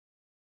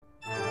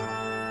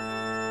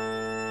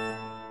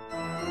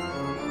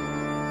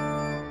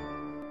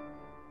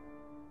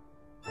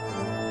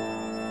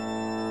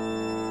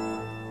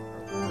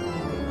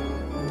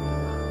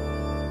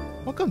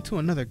Welcome to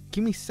another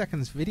Gimme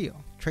Seconds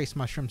video. Trace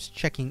Mushrooms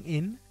checking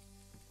in.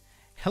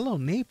 Hello,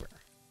 neighbor.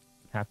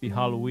 Happy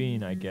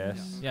Halloween, I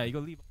guess. Yeah, you go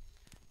leave.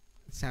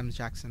 Sam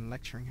Jackson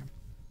lecturing him.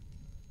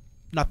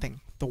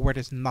 Nothing. The word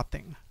is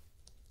nothing.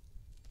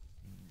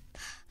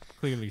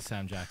 Clearly,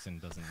 Sam Jackson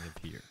doesn't live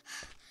here.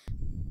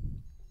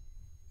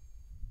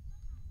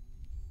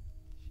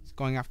 He's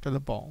going after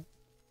the ball.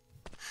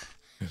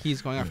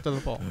 He's going after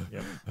the ball.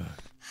 Yep.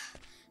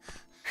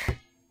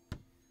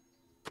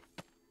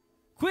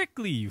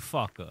 Quickly, you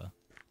fucker.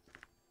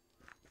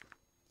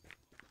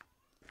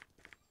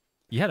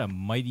 You had a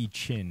mighty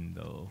chin,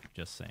 though,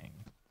 just saying.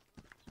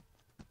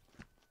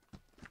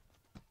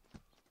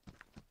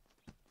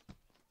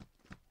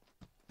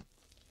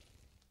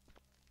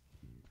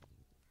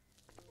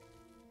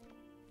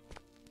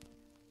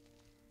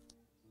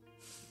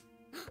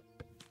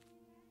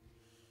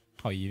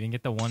 Oh, you even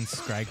get the one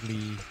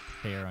scraggly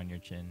hair on your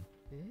chin.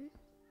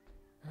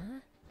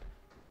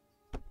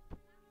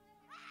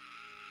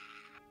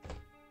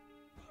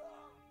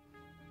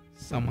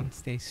 Someone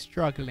stays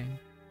struggling.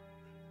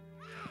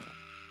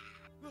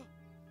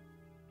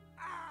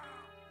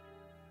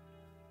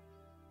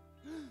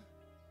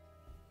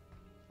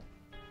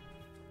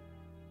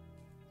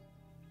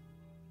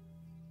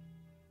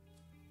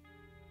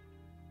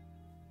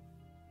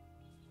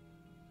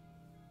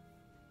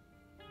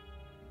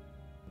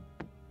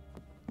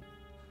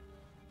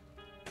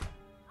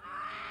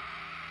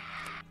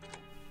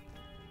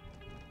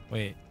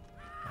 Wait.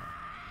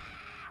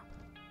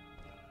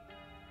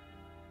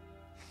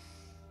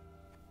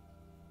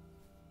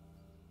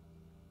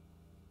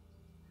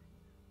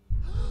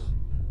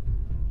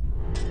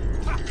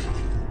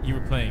 You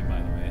were playing,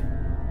 by the way.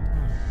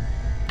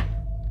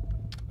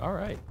 All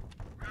right.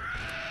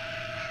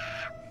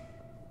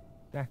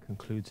 That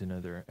concludes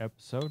another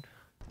episode.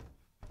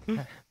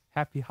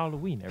 Happy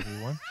Halloween,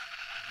 everyone.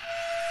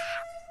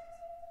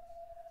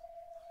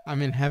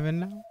 I'm in heaven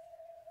now.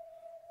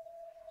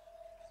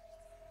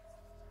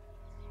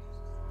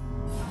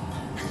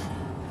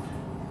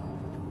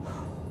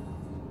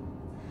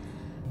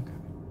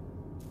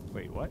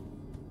 Wait, what?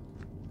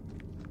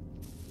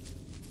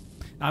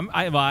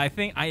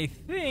 I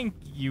think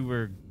you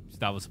were.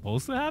 That was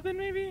supposed to happen,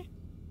 maybe.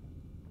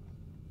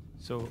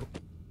 So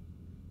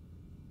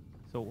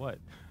what?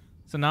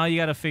 So now you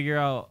got to figure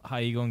out how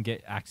you gonna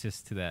get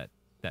access to that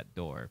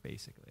door,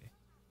 basically.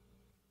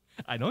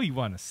 I know you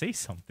want to say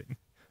something.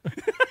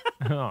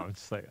 No, I'm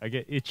just like, I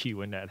get itchy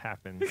when that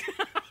happens.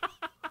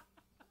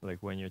 Like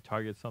when you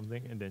target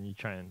something and then you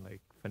try and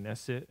like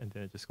finesse it and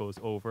then it just goes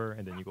over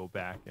and then you go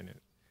back and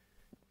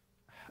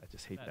I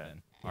just hate that.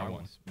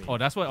 R1. Oh,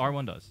 that's what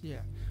R1 does.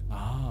 Yeah.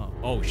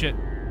 Oh shit.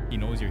 He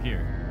knows you're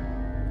here.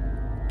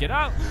 Get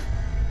out.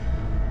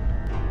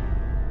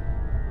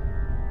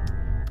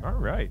 All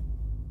right.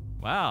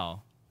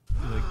 Wow.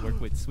 You like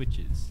work with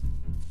switches.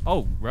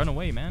 Oh, run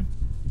away, man.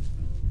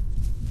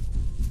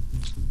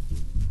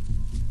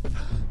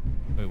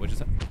 Wait, what just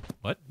happened?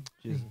 What?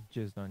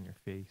 Jizzed on your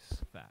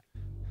face. Fat.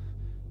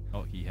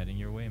 Oh, he heading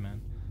your way,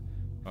 man.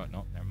 Oh,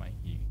 no, never mind.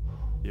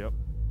 Yep.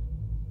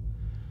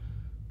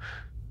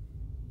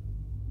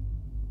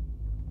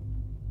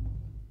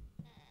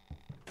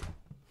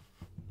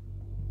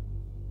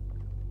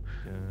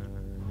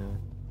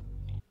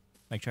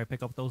 Like, try to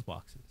pick up those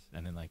boxes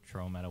and then, like,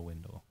 throw them at a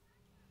window.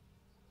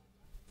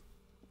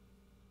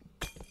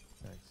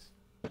 Nice.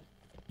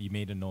 You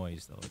made a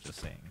noise, though, just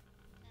saying.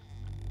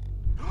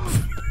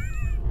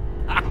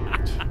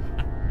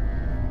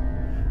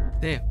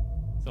 Damn.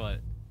 So what?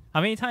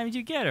 How many times did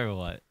you get or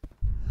what?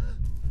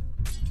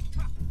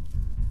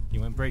 He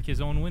went break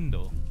his own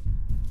window.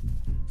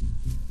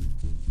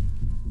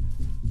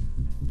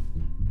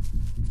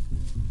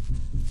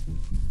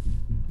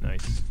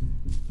 Nice.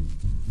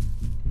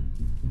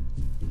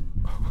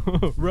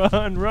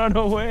 Run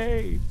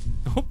away.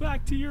 Go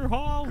back to your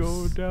house.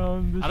 Go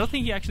down the I don't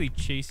think he actually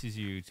chases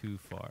you too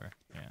far.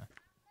 Yeah.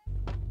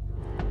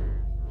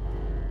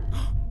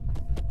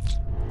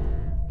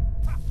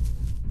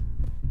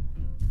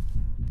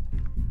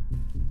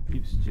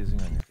 Keeps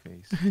jizzing on your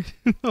face.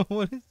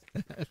 What is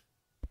that?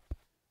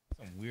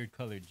 Some weird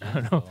colored I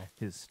don't jizz, know. though.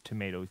 His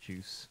tomato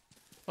juice.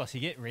 Plus,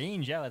 you get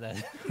range out of that.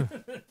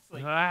 It's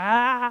like,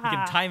 Ah! you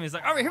can time it's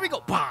like, all right, here we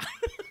go. Bah!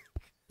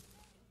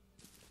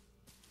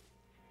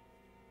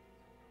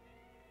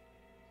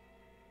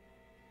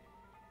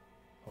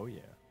 Oh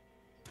yeah.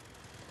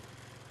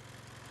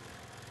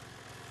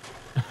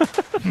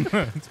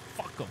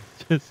 Fuck him.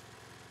 Just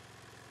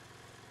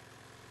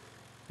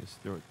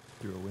throw it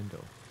through a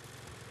window.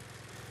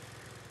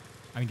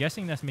 I'm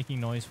guessing that's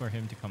making noise for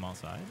him to come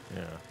outside.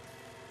 Yeah.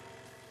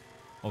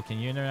 Oh, can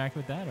you interact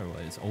with that or what?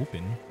 It's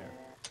open.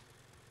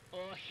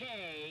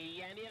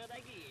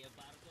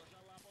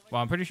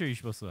 Well, I'm pretty sure you're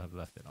supposed to have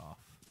left it off.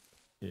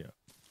 Yeah.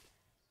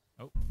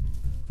 Oh.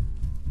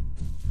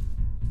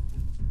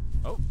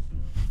 Oh.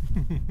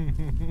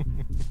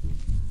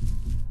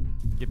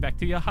 Get back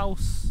to your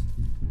house.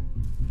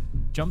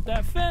 Jump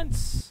that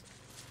fence.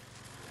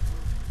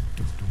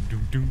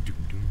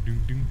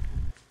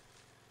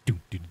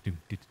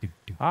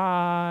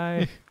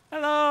 Hi.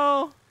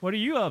 Hello. What are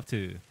you up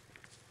to?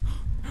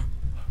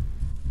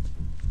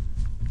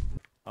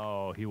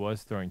 Oh, he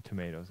was throwing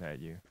tomatoes at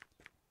you.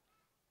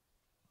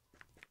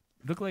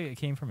 Looked like it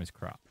came from his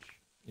crotch.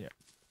 Yeah.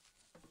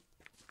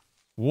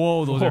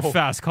 Whoa, those are Whoa.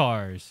 fast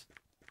cars.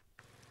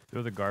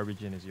 Throw the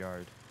garbage in his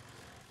yard.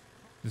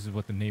 This is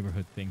what the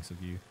neighborhood thinks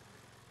of you.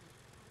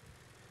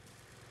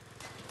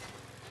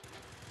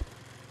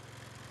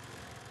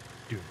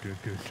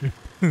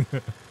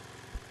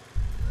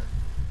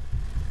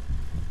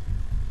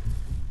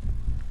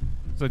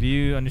 So do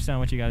you understand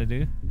what you got to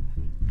do?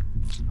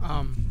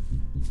 Oh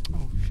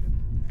shit.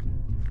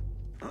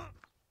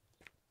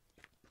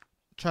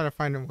 Try to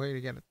find a way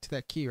to get to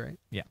that key, right?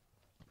 Yeah.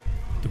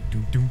 Doom,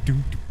 doom, doom,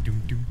 doom,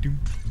 doom, doom, doom.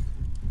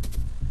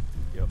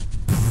 Yep.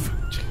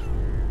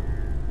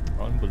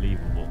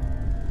 Unbelievable.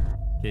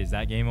 Okay, is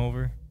that game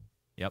over?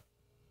 Yep.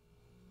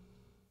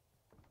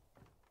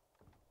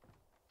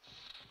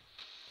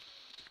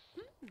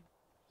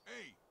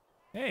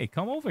 Hey,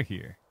 come over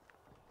here.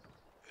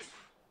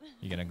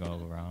 You gonna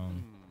go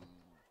around?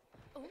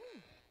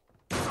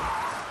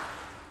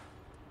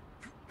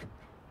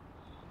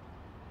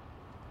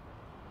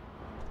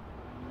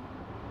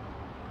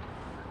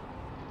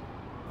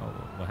 Oh,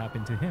 what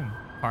happened to him?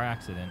 Car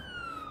accident.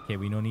 Okay,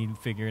 we no need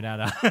to figure that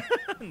out.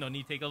 No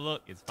need to take a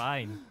look. It's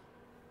fine.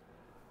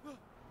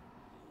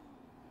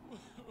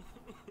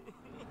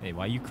 Hey,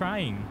 why are you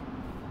crying?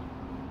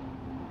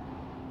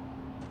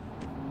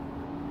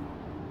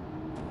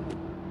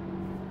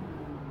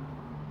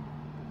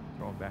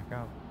 Throw him back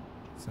out.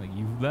 It's like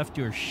you left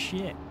your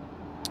shit.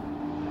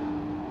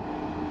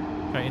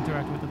 Try to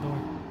interact with the door.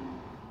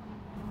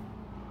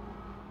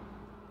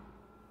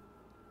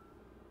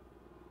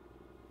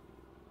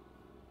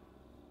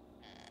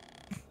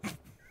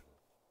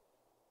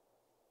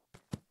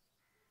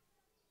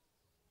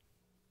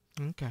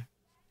 Okay.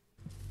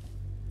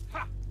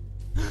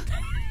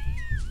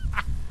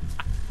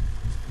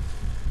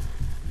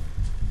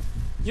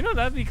 You know,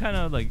 that'd be kind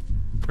of like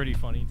pretty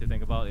funny to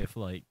think about if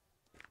like,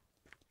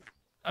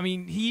 I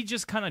mean, he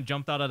just kind of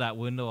jumped out of that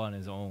window on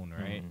his own,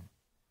 right?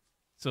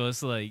 So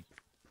it's like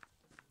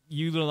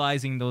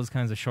utilizing those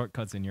kinds of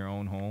shortcuts in your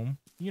own home.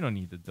 You don't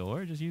need the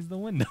door, just use the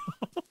window.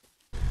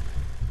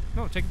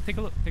 No, take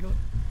a look, take a look.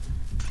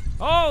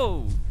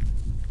 Oh!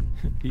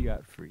 He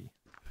got free.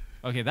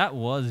 Okay, that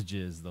was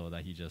jizz though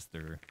that he just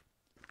threw.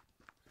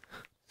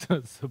 So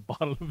it's a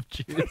bottle of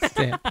juice.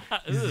 Damn.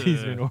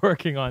 He's been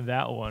working on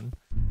that one.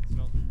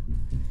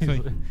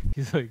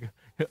 He's like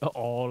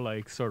all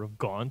like sort of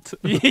gaunt.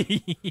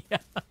 Yeah.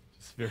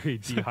 Just very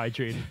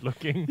dehydrated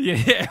looking.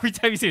 Yeah, every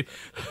time you say it,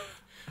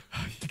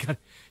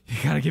 you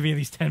gotta give me at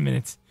least 10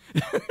 minutes.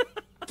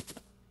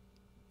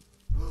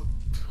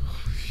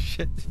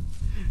 Shit.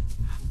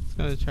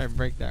 I was gonna try to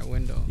break that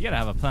window. You gotta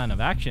have a plan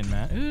of action,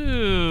 man.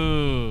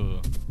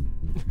 Ooh.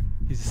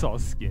 He's just all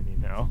skinny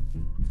now.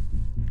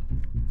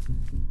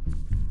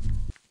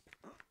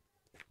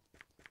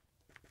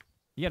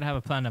 You gotta have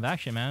a plan of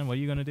action, man. What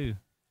are you gonna do?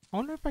 I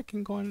wonder if I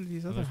can go into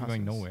these other Unless we're houses.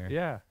 going nowhere.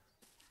 Yeah.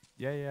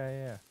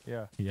 Yeah.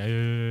 Yeah.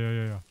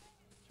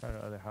 Try to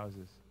other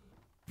houses.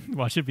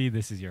 Why should be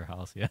this is your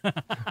house? Yeah.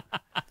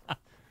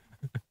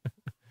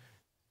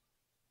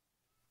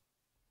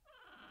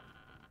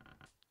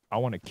 I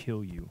want to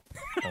kill you.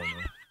 Oh, no.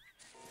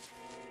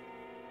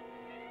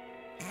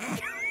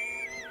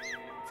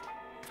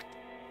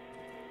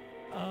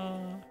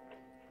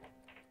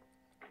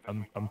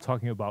 I'm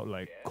talking about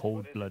like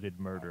cold-blooded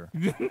murder.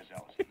 Miss Ellison,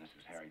 this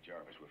is Harry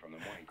Jarvis. We're from the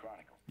Morning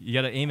Chronicle. You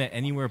gotta aim at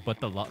anywhere but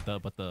the lock,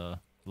 to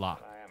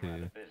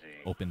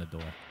open the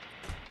door.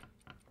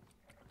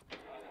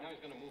 Now he's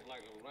gonna move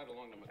like right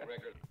along to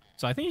McGregor.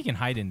 So I think you can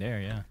hide in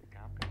there. Yeah.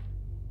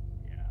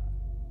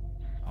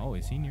 Oh,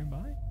 is he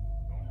nearby?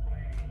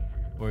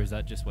 Or is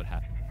that just what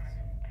happens?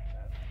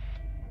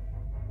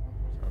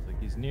 Sounds like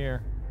he's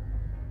near.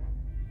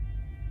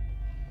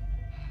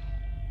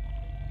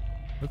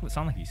 Look, it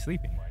sounds like he's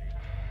sleeping.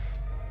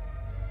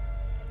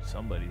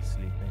 Somebody's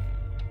sleeping.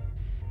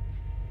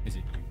 Is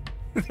it you?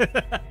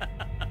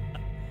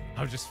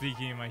 I was just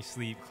speaking in my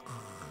sleep.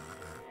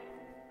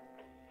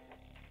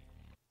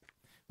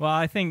 Well,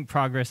 I think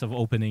progress of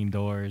opening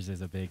doors is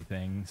a big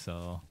thing,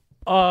 so.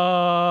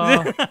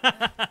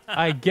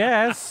 I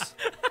guess.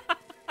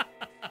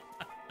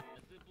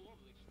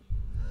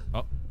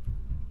 Oh.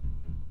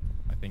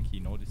 I think he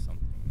noticed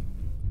something.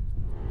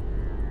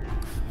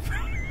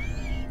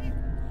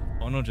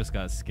 Ono just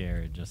got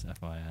scared, just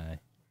FYI.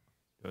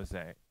 There's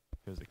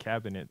a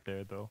cabinet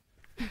there though,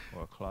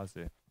 or a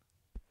closet.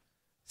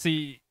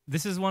 See,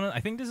 this is I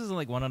think this is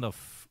like one of the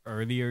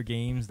earlier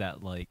games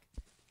that like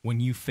when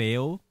you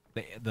fail,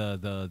 the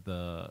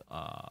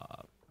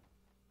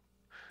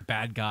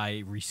bad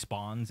guy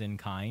respawns in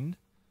kind.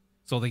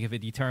 So like if it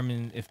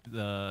determines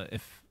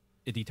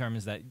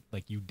that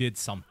like you did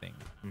something,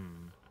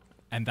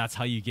 and that's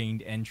how you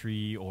gained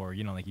entry, or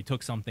you know like you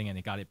took something and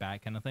it got it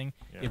back kind of thing,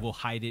 Yeah. it will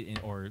hide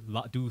it or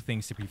do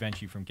things to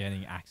prevent you from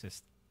getting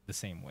access the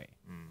same way.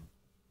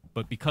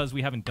 But because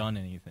we haven't done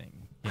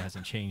anything, he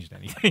hasn't changed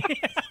anything.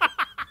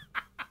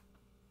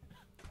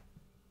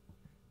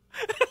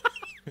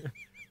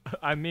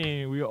 I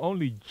mean, we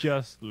only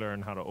just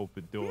learned how to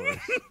open doors.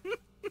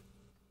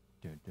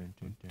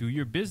 Do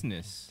your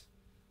business.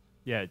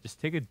 Yeah, just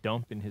take a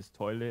dump in his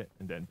toilet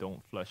and then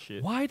don't flush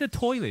it. Why the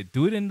toilet?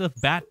 Do it in the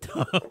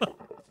bathtub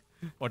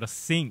or the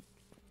sink.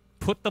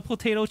 Put the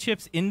potato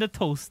chips in the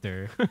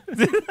toaster.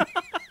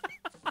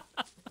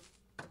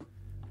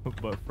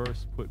 But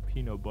first, put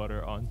peanut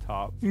butter on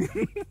top.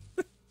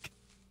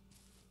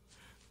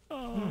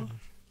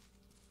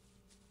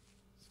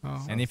 So,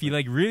 And if you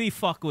like really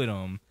fuck with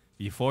them,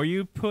 before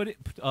you put it,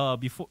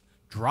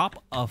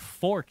 drop a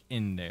fork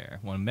in there.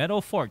 One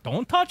metal fork.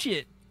 Don't touch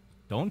it.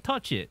 Don't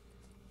touch it.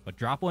 But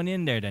drop one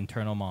in there, then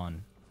turn them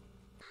on.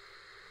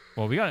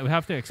 Well, we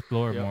have to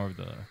explore Yep. more of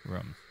the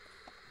rooms.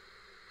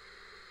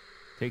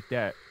 Take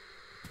that.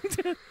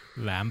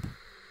 Lamp.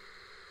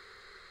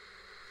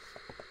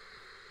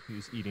 He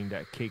was eating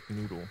that cake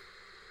noodle.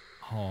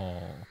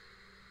 Oh.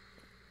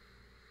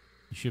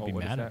 You should be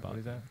what is mad that? about What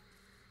is that?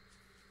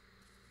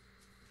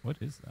 What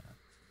is that?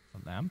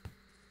 A lamp?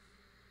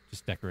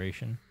 Just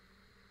decoration?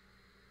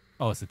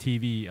 Oh, it's a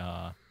TV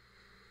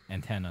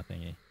antenna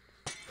thingy.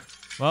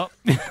 Well,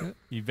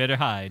 you better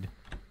hide.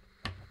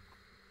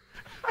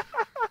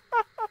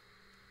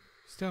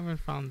 still haven't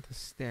found the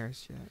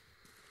stairs yet.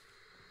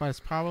 But it's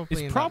probably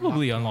in It's that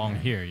probably locked along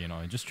area. here, you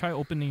know. Just try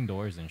opening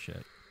doors and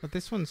shit. But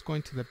this one's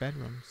going to the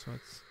bedroom, so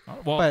it's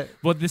Well,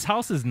 But- this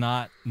house is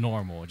not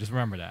normal. Just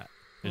remember that.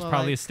 There's Well,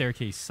 probably like- a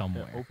staircase Yeah,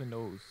 somewhere. open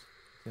those.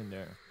 It's in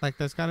there. like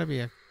there's got to be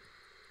a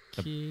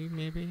key,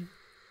 maybe.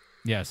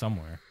 Yeah,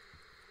 somewhere.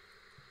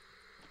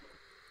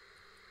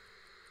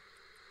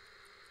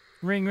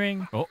 Ring,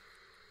 ring. Oh,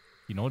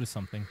 you noticed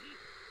something.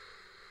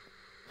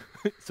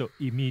 So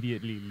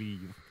immediately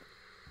leave.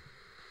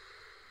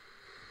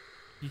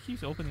 He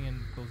keeps opening and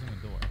closing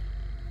the door.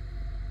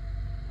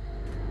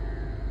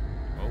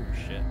 Oh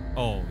shit!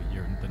 Oh,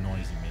 the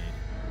noise you made.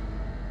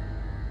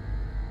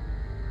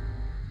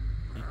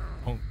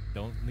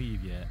 Don't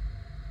leave yet,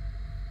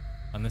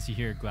 unless you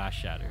hear glass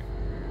shatter.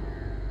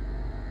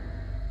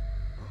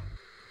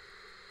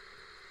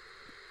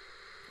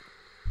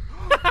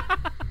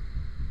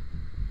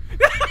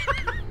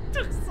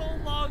 Took so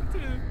long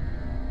to.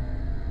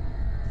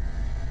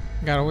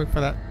 Gotta wait for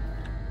that.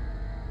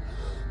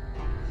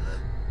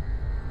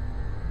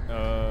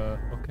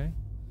 Okay.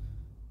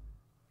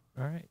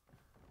 All right.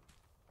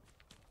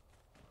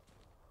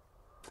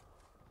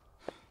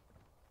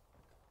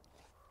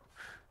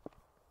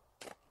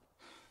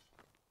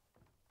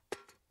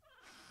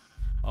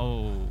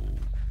 Oh,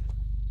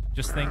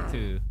 just think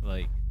to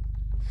like,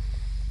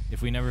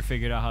 if we never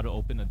figured out how to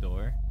open a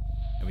door,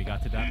 and we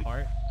got to that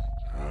part,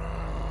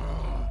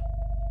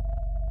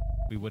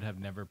 we would have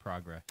never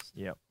progressed.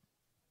 Yep.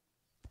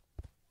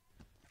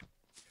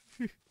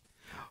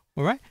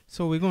 All right,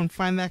 so we're going to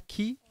find that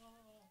key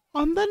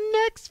on the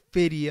next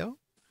video.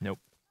 Nope.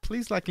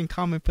 Please like and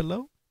comment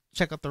below.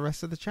 Check out the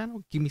rest of the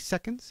channel. Give me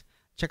seconds.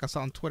 Check us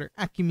out on Twitter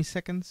at Give Me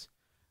Seconds.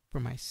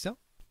 For myself,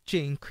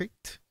 Jane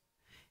Crate.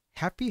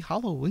 Happy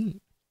Halloween.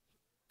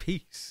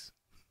 Peace.